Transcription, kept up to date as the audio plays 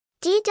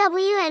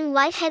DWN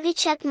White Heavy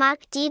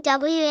Checkmark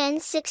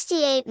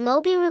DWN68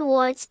 Mobi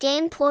Rewards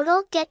Game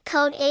Portal Get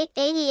Code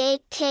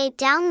 888K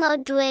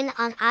Download Dwin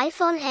on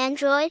iPhone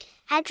Android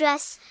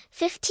Address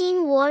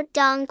 15 Ward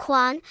Dong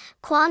Quan,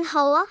 Quan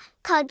Hoa,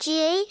 Ka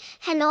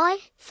Hanoi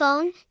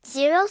Phone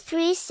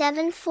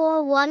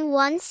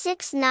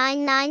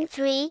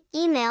 0374116993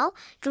 Email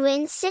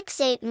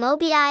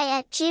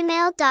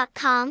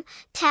DWIN68mobi@gmail.com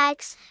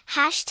Tags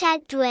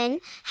 #Dwin,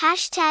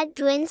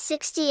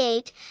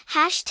 #Dwin68,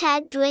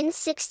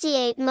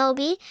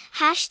 #Dwin68mobi,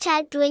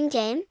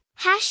 #DwinGame,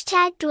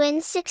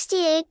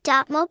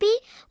 #Dwin68.mobi,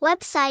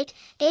 website,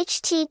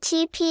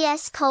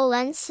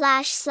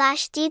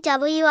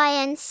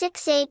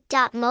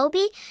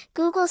 https://dwin68.mobi,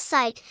 Google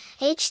site,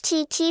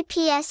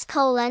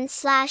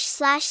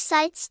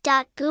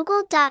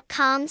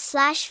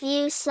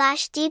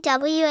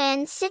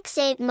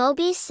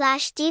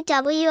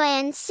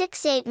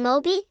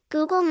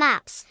 Google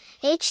Maps,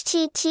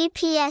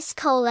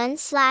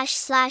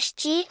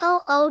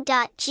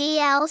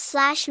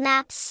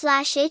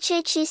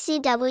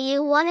 https://goo.gl/maps/hhecw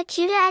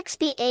Wannacuta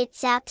XB8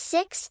 Zap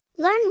 6.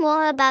 Learn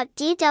more about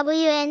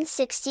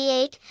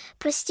DWN68,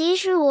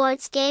 Prestige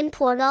Rewards Game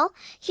Portal.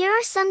 Here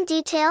are some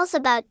details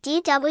about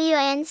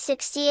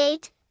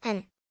DWN68,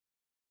 an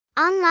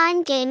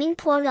online gaming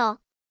portal.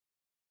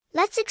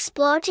 Let's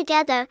explore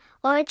together.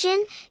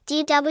 Origin: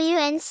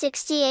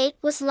 DWN68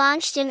 was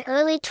launched in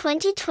early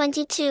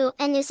 2022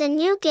 and is a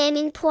new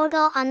gaming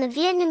portal on the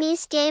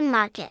Vietnamese game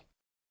market.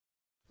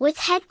 With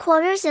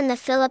headquarters in the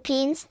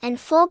Philippines and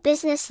full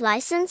business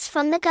license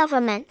from the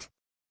government,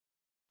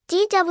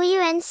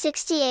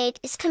 DWN68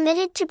 is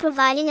committed to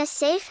providing a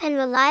safe and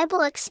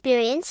reliable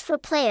experience for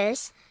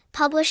players.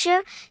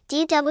 Publisher: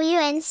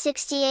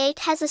 DWN68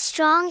 has a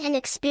strong and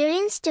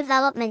experienced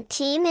development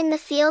team in the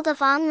field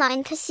of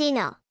online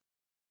casino.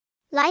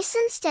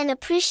 Licensed and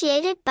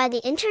appreciated by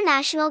the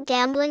international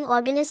gambling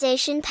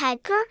organization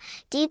PAGCOR,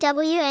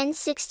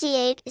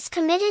 DWN68 is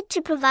committed to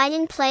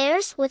providing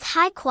players with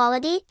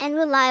high-quality and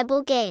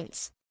reliable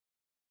games.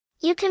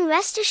 You can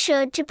rest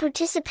assured to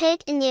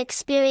participate in the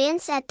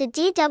experience at the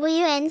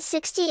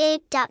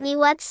DWN68.me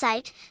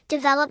website.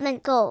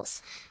 Development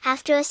goals: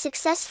 after a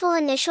successful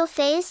initial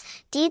phase,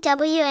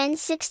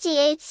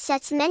 DWN68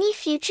 sets many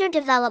future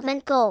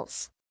development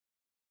goals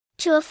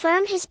to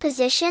affirm his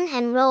position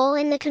and role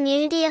in the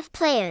community of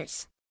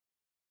players.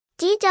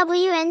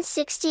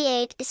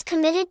 DWN68 is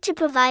committed to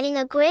providing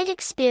a great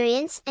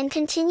experience and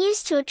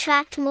continues to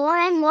attract more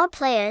and more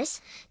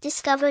players.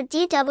 Discover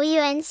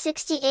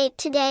DWN68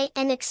 today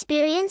and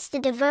experience the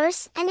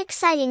diverse and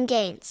exciting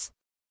games.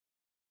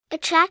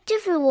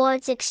 Attractive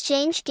Rewards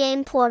Exchange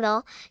Game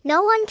Portal.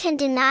 No one can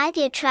deny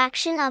the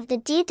attraction of the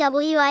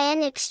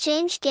DWIN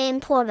Exchange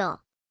Game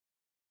Portal.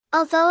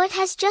 Although it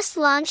has just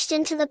launched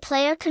into the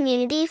player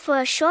community for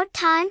a short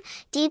time,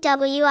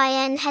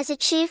 DWIN has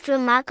achieved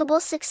remarkable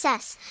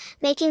success,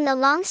 making the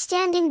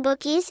long-standing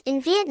bookies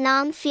in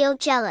Vietnam feel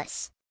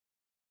jealous.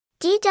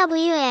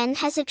 DWIN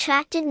has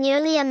attracted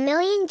nearly 1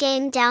 million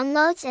game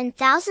downloads and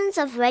thousands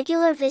of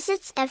regular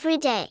visits every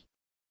day.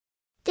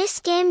 This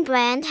game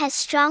brand has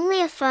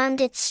strongly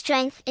affirmed its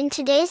strength in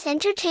today's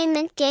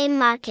entertainment game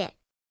market.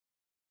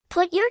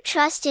 Put your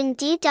trust in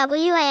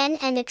DWIN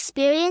and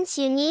experience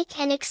unique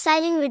and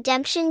exciting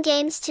redemption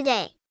games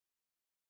today.